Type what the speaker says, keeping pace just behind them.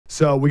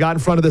So we got in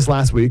front of this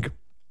last week.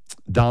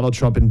 Donald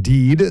Trump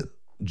indeed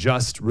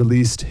just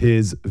released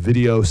his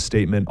video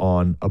statement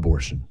on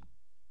abortion.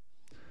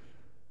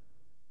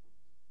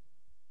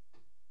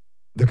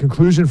 The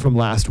conclusion from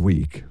last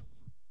week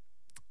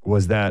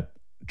was that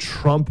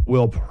Trump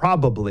will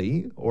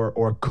probably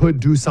or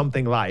could do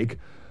something like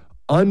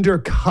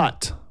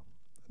undercut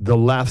the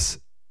left's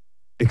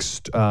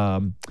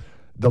the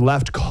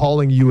left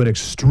calling you an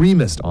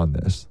extremist on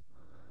this,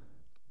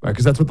 right?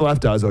 Because that's what the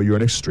left does. Oh, you're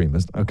an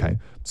extremist. Okay,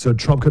 so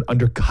Trump could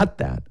undercut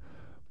that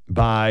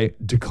by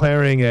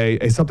declaring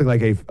a something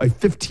like a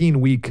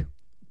 15-week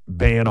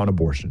ban on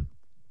abortion.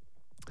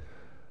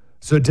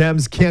 So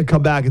Dems can't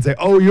come back and say,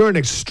 oh, you're an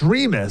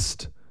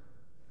extremist,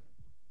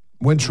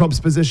 when Trump's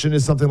position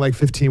is something like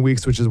 15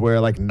 weeks, which is where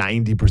like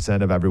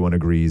 90% of everyone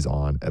agrees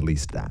on at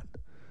least that.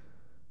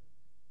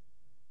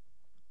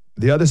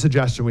 The other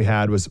suggestion we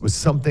had was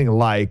something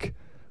like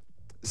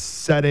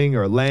setting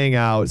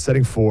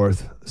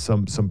forth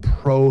some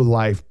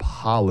pro-life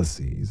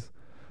policies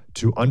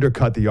to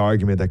undercut the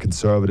argument that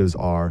conservatives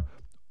are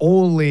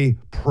only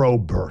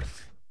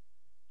pro-birth.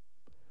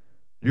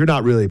 You're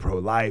not really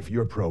pro-life,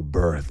 you're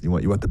pro-birth. You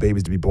want the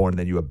babies to be born and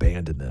then you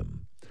abandon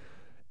them.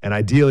 And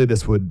ideally,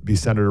 this would be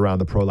centered around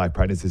the pro-life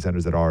pregnancy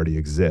centers that already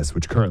exist,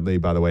 which currently,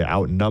 by the way,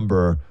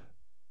 outnumber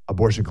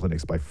abortion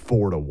clinics by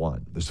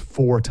 4-1. There's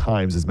 4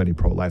 times as many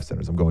pro-life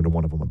centers. I'm going to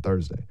one of them on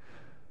Thursday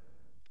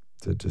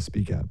to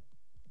speak at.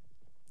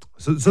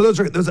 So those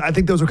I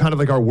think those are kind of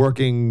like our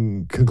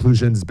working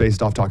conclusions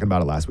based off talking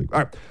about it last week. All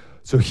right.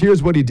 So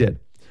here's what he did.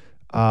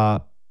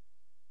 Real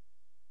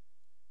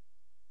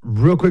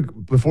quick,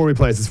 before we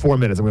play, this is 4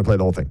 minutes. I'm going to play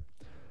the whole thing.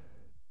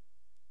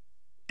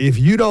 If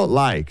you don't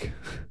like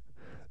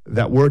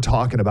that we're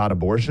talking about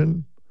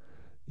abortion,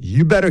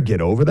 you better get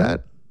over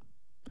that,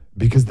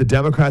 because the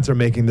Democrats are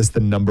making this the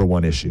number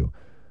one issue.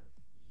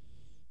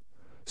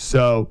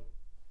 So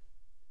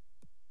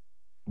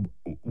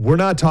we're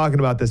not talking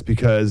about this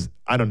because,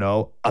 I don't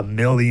know, 1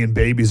 million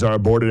babies are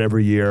aborted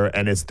every year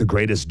and it's the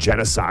greatest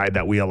genocide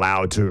that we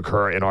allow to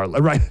occur in our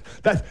life, right?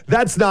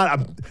 That's not,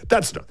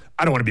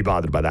 I don't want to be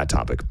bothered by that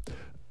topic.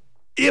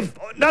 If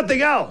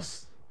nothing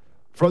else,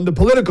 from the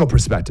political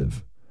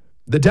perspective,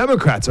 the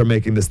Democrats are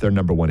making this their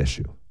number one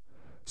issue.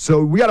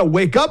 So we got to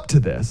wake up to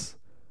this,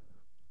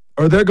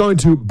 or they're going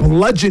to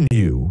bludgeon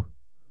you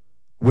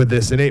with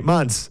this in 8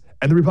 months.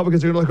 And the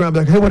Republicans are going to look around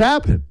and be like, hey, what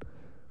happened?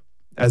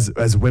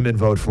 As women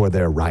vote for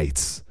their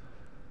rights.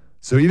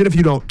 So even if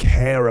you don't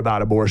care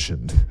about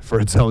abortion for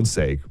its own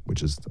sake,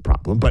 which is the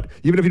problem, but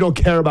even if you don't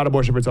care about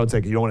abortion for its own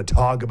sake, you don't want to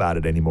talk about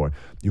it anymore,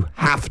 you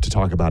have to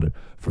talk about it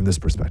from this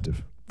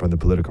perspective, from the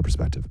political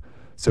perspective.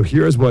 So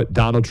here's what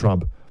Donald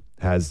Trump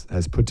has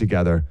put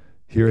together.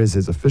 Here is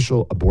his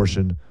official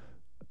abortion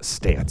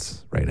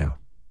stance right now.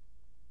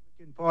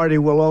 The Republican Party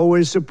will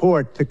always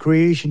support the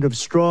creation of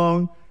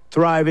strong,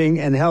 thriving,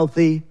 and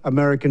healthy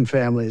American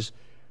families.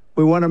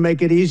 We want to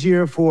make it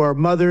easier for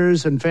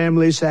mothers and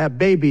families to have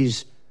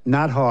babies,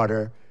 not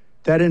harder.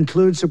 That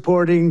includes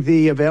supporting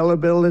the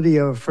availability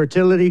of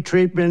fertility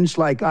treatments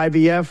like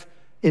IVF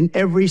in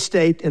every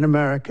state in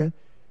America.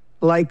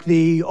 Like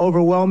the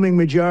overwhelming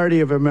majority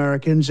of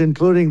Americans,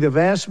 including the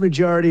vast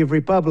majority of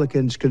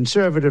Republicans,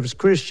 conservatives,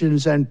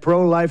 Christians, and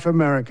pro-life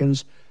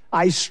Americans,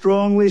 I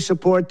strongly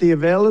support the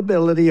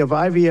availability of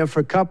IVF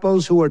for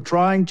couples who are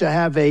trying to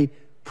have a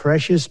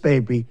precious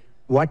baby.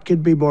 What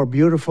could be more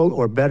beautiful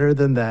or better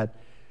than that?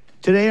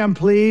 Today, I'm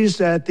pleased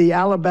that the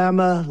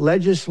Alabama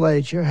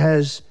legislature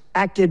has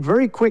acted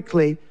very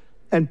quickly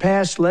and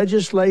passed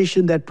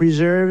legislation that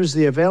preserves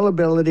the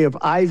availability of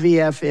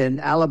IVF in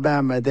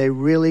Alabama. They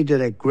really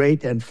did a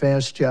great and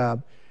fast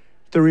job.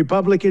 The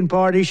Republican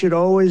Party should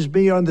always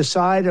be on the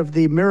side of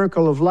the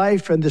miracle of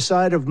life and the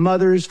side of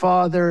mothers,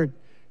 father,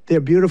 their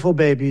beautiful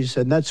babies,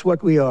 and that's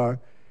what we are.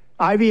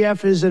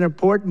 IVF is an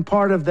important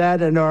part of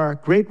that, and our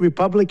great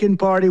Republican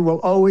Party will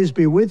always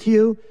be with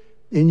you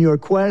in your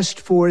quest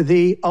for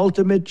the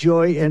ultimate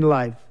joy in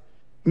life.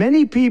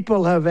 Many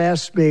people have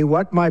asked me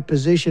what my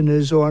position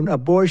is on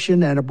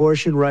abortion and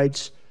abortion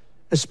rights,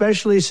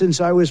 especially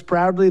since I was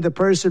proudly the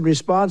person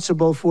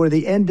responsible for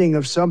the ending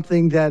of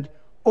something that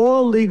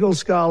all legal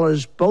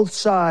scholars, both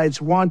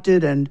sides,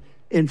 wanted and,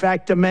 in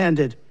fact,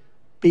 demanded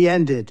be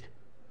ended.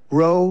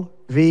 Roe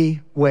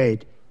v.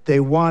 Wade. They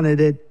wanted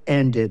it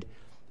ended.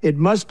 It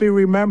must be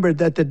remembered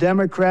that the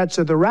Democrats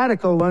are the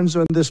radical ones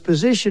on this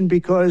position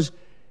because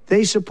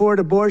they support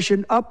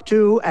abortion up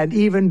to and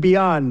even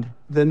beyond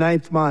the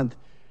 9th month.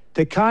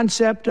 The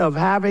concept of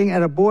having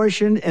an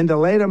abortion in the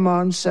later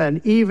months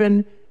and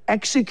even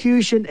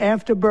execution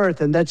after birth,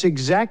 and that's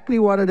exactly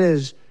what it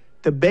is.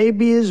 The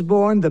baby is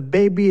born, the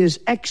baby is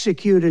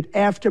executed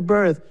after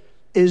birth,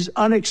 is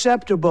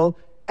unacceptable,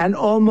 and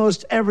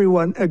almost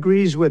everyone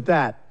agrees with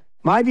that.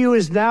 My view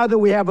is now that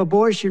we have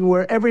abortion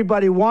where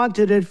everybody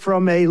wanted it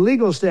from a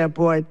legal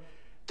standpoint,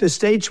 the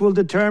states will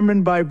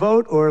determine by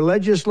vote or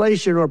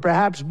legislation or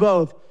perhaps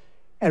both,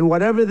 and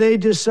whatever they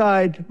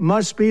decide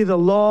must be the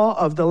law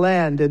of the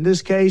land, in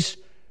this case,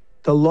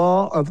 the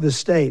law of the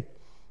state.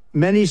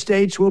 Many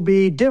states will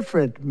be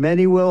different.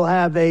 Many will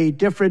have a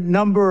different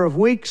number of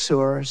weeks,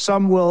 or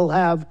some will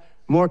have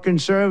more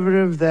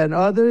conservative than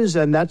others,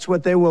 and that's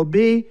what they will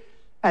be.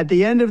 At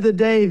the end of the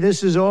day,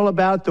 this is all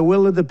about the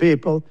will of the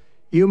people.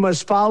 You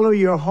must follow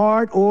your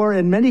heart, or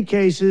in many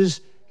cases,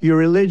 your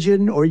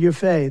religion or your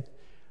faith.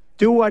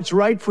 Do what's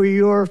right for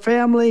your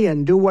family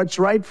and do what's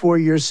right for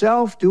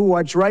yourself. Do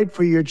what's right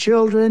for your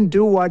children.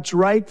 Do what's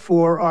right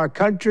for our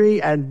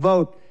country and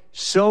vote.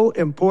 So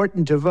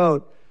important to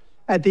vote.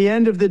 At the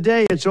end of the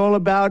day, it's all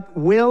about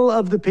will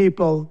of the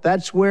people.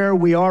 That's where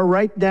we are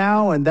right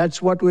now, and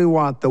that's what we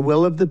want, the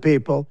will of the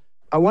people.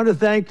 I want to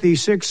thank the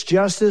 6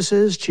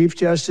 justices, Chief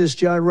Justice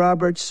John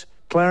Roberts,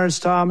 Clarence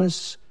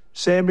Thomas,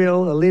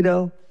 Samuel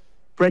Alito,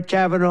 Brett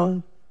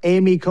Kavanaugh,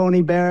 Amy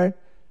Coney Barrett,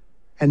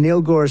 and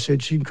Neil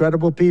Gorsuch,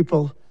 incredible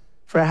people,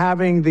 for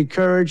having the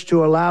courage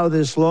to allow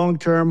this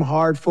long-term,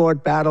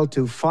 hard-fought battle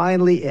to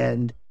finally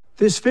end.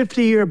 This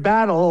 50-year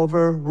battle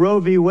over Roe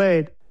v.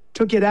 Wade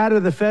took it out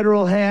of the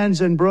federal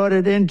hands and brought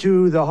it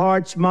into the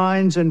hearts,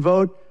 minds, and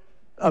vote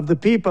of the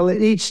people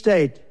in each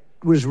state.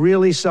 It was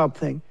really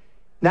something.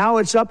 Now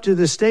it's up to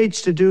the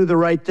states to do the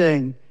right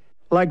thing.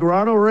 Like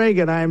Ronald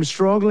Reagan, I am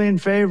strongly in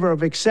favor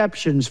of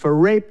exceptions for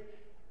rape,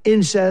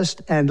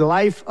 incest, and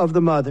life of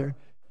the mother.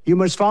 You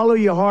must follow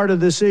your heart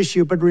of this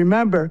issue, but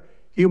remember,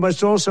 you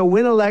must also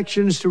win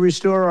elections to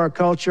restore our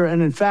culture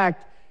and, in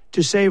fact,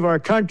 to save our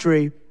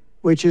country,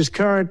 which is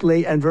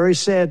currently, and very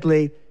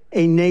sadly,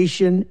 a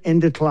nation in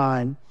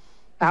decline.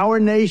 Our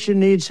nation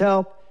needs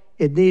help.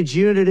 It needs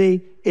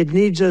unity. It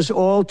needs us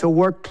all to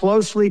work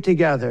closely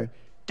together.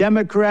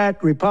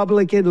 Democrat,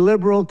 Republican,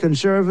 liberal,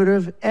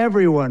 conservative,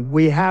 everyone,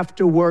 we have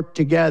to work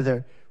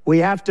together. We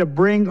have to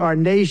bring our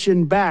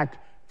nation back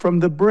from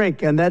the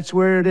brink, and that's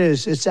where it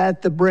is. It's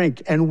at the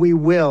brink, and we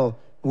will.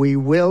 We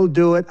will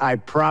do it. I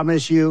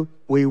promise you,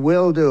 we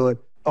will do it.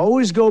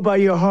 Always go by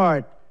your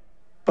heart,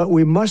 but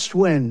we must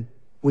win.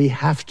 We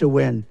have to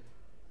win.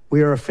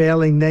 We are a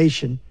failing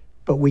nation,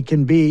 but we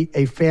can be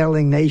a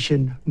failing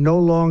nation no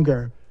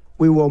longer.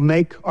 We will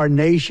make our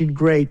nation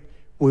great.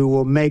 We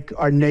will make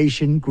our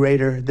nation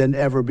greater than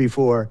ever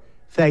before.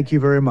 Thank you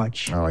very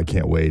much. Oh, I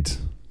can't wait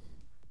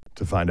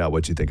to find out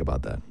what you think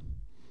about that.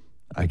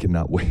 I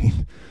cannot wait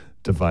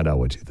to find out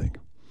what you think.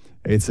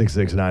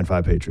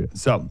 866-95-PATRIOT.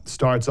 So,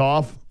 starts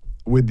off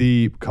with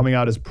the coming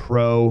out as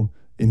pro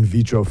in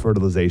vitro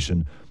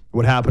fertilization.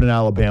 What happened in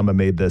Alabama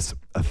made this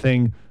a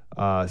thing.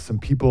 Some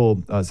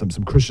people,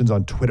 some Christians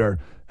on Twitter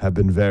have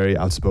been very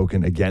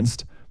outspoken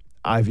against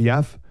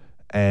IVF,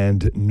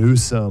 and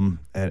Newsom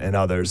and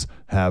others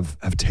have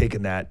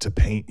taken that to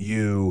paint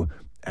you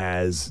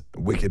as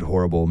wicked,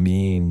 horrible,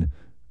 mean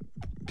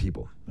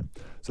people.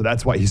 So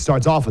that's why he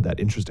starts off with that.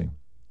 Interesting.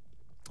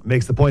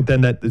 Makes the point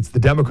then that it's the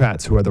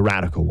Democrats who are the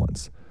radical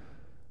ones.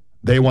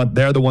 They're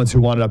the ones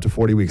who want it up to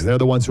 40 weeks. They're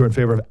the ones who are in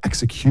favor of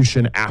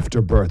execution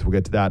after birth. We'll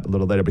get to that a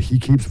little later, but he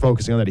keeps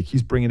focusing on that. He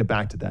keeps bringing it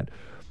back to that.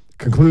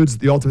 Concludes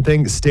the ultimate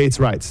thing, states'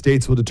 rights.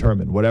 States will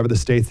determine. Whatever the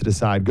states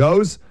decide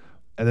goes,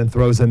 and then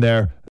throws in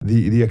there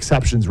the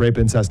exceptions, rape,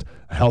 incest,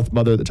 health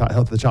of the child,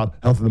 health of the child,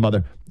 health of the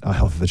mother,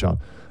 health of the child.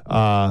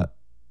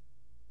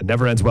 It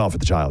never ends well for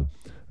the child.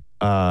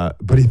 But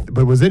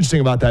what's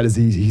interesting about that is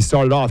he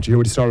started off, do you hear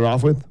what he started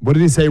off with? What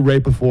did he say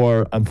right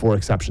before I'm for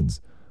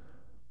exceptions?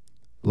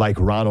 Like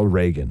Ronald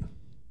Reagan.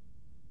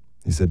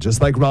 He said,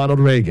 just like Ronald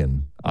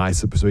Reagan.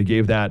 So he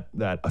gave that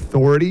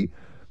authority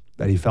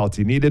that he felt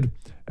he needed.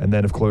 And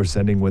then, of course,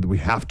 ending with, we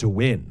have to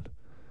win.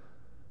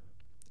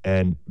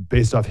 And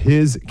based off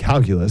his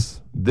calculus,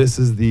 this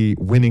is the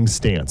winning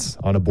stance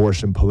on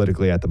abortion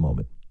politically at the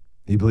moment.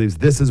 He believes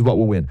this is what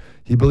will win.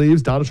 He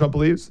believes, Donald Trump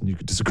believes, and you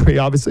could disagree,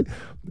 obviously,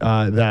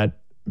 that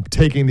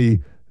taking the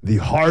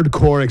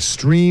hardcore,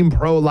 extreme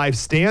pro-life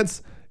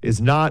stance is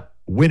not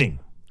winning.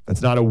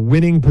 That's not a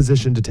winning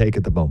position to take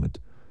at the moment.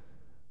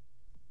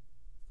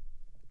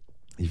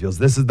 He feels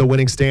this is the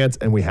winning stance,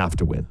 and we have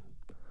to win.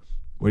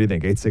 What do you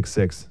think?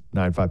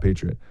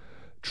 866-95-PATRIOT.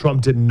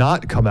 Trump did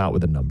not come out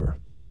with a number.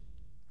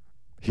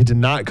 He did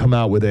not come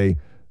out with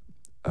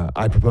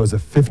I propose a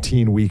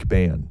 15-week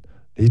ban.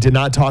 He did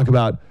not talk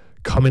about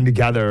coming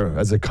together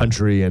as a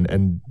country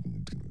and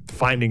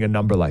finding a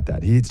number like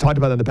that. He's talked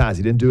about that in the past.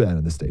 He didn't do that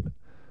in this statement.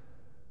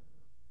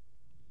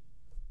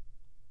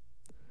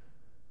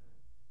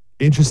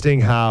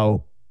 Interesting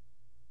how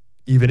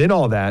even in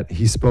all that,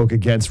 he spoke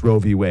against Roe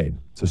v. Wade.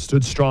 So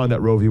stood strong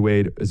that Roe v.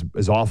 Wade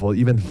is awful,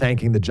 even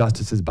thanking the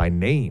justices by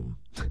name.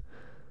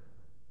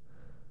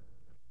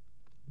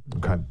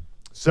 Okay.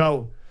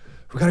 So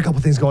we've got a couple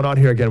things going on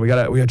here again. We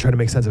gotta try to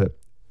make sense of it.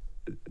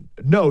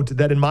 Note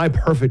that in my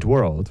perfect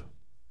world,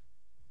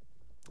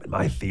 in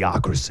my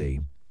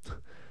theocracy,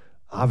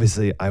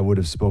 obviously I would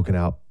have spoken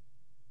out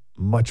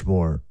much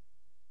more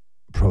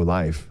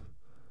pro-life.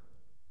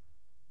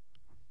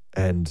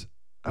 And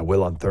I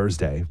will on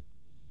Thursday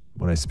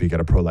when I speak at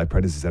a pro-life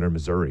pregnancy center in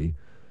Missouri.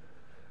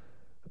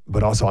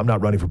 But also, I'm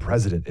not running for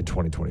president in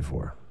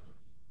 2024.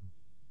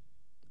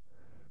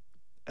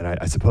 And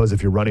I suppose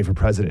if you're running for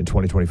president in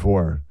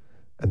 2024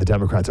 and the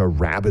Democrats are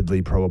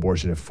rabidly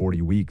pro-abortion at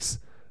 40 weeks,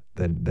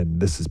 then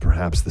this is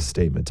perhaps the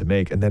statement to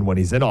make. And then when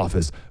he's in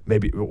office,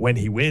 maybe when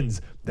he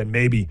wins, then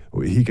maybe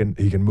he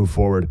can move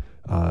forward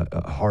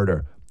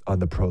harder on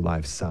the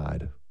pro-life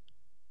side.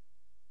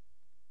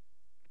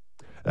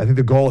 And I think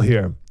the goal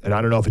here, and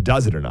I don't know if it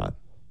does it or not,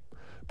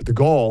 but the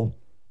goal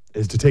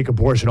is to take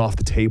abortion off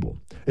the table.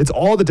 It's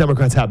all the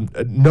Democrats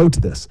have.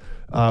 Note this.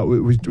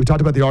 We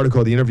talked about the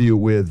article, the interview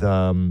with,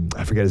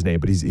 I forget his name,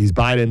 but he's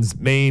Biden's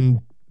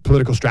main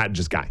political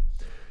strategist guy.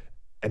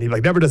 And he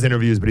never does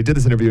interviews, but he did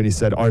this interview and he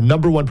said, our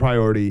number one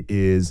priority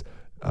is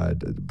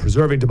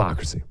preserving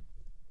democracy.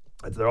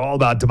 They're all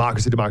about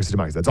democracy, democracy,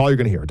 democracy. That's all you're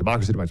going to hear,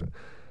 democracy, democracy.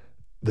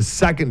 The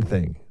second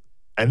thing,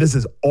 and this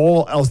is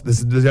all else,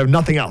 they have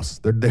nothing else.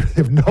 They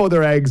have no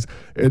other eggs,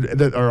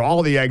 or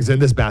all the eggs in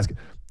this basket,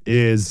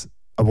 is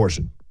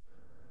abortion.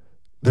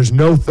 There's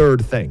no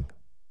third thing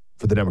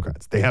for the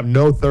Democrats. They have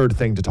no third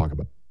thing to talk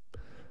about.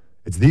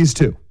 It's these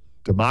two,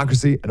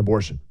 democracy and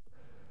abortion.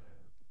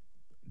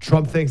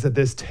 Trump thinks that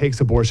this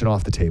takes abortion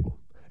off the table.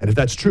 And if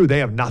that's true, they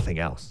have nothing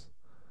else.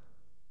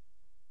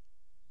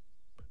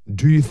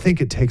 Do you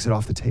think it takes it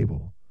off the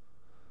table?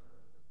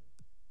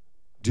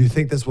 Do you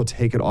think this will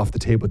take it off the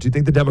table? Do you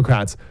think the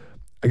Democrats,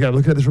 again, I'm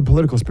looking at this from a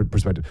political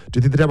perspective, do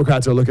you think the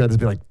Democrats are looking at this and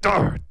being like,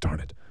 darn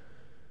it,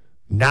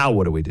 now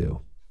what do we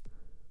do?